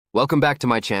Welcome back to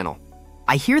my channel.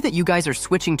 I hear that you guys are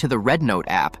switching to the RedNote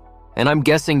app, and I'm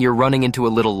guessing you're running into a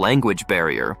little language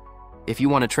barrier. If you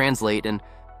want to translate and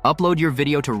upload your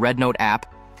video to RedNote app,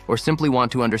 or simply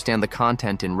want to understand the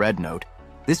content in RedNote,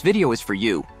 this video is for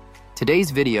you.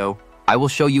 Today's video, I will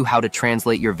show you how to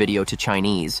translate your video to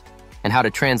Chinese, and how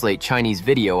to translate Chinese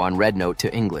video on RedNote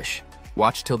to English.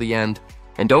 Watch till the end,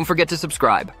 and don't forget to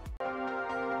subscribe.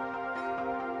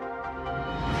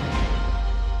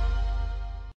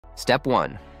 Step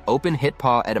 1. Open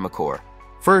HitPaw Edimakor.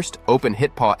 First, open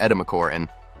HitPaw Edimakor and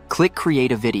click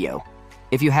Create a Video.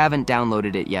 If you haven't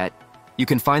downloaded it yet, you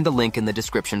can find the link in the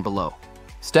description below.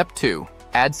 Step 2.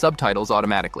 Add subtitles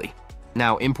automatically.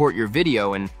 Now import your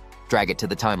video and drag it to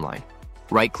the timeline.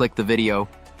 Right-click the video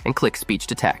and click Speech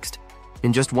to Text.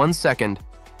 In just 1 second,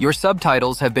 your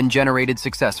subtitles have been generated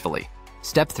successfully.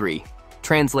 Step 3.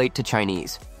 Translate to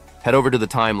Chinese. Head over to the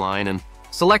timeline and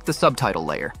select the subtitle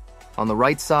layer. On the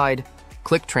right side,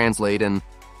 click Translate and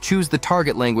choose the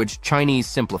target language Chinese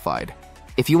Simplified.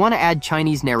 If you want to add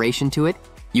Chinese narration to it,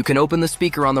 you can open the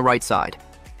speaker on the right side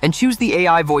and choose the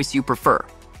AI voice you prefer.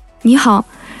 你好，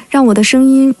让我的声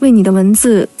音为你的文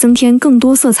字增添更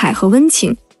多色彩和温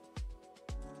情。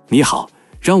你好，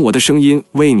让我的声音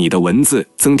为你的文字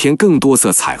增添更多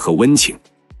色彩和温情。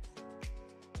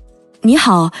你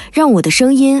好，让我的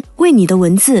声音为你的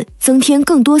文字增添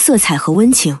更多色彩和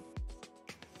温情。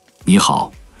你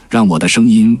好，让我的声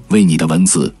音为你的文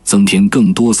字增添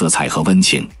更多色彩和温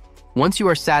情。 Once you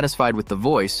are satisfied with the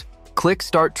voice, click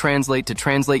Start Translate to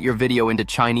translate your video into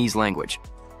Chinese language.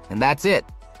 And that's it.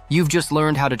 You've just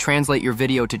learned how to translate your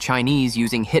video to Chinese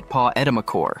using HitPaw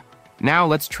Edimakor. Now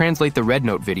let's translate the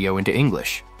RedNote video into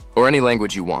English, or any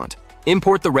language you want.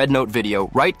 Import the RedNote video,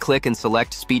 right-click and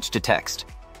select Speech to Text.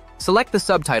 Select the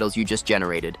subtitles you just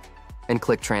generated, and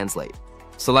click Translate.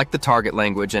 Select the target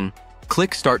language and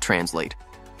click Start Translate.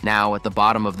 Now, at the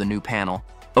bottom of the new panel,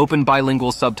 open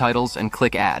Bilingual Subtitles and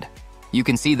click Add. You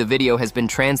can see the video has been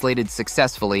translated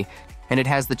successfully, and it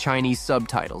has the Chinese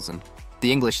subtitles and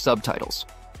the English subtitles.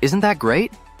 Isn't that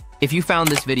great? If you found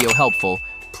this video helpful,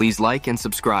 please like and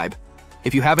subscribe.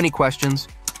 If you have any questions,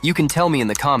 you can tell me in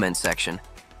the comments section.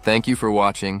 Thank you for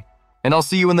watching, and I'll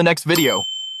see you in the next video.